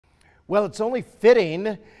Well, it's only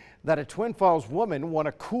fitting that a Twin Falls woman won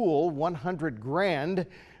a cool 100 grand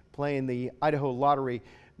playing the Idaho Lottery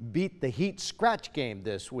Beat the Heat scratch game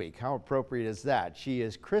this week. How appropriate is that? She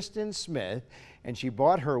is Kirsten Smith, and she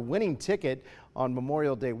bought her winning ticket on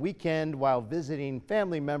Memorial Day weekend while visiting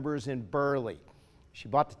family members in Burley. She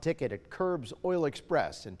bought the ticket at Curb's Oil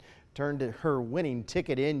Express and turned her winning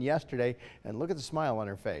ticket in yesterday, and look at the smile on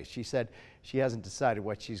her face. She said she hasn't decided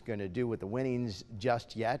what she's going to do with the winnings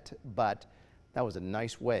just yet, but that was a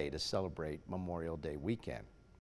nice way to celebrate Memorial Day weekend.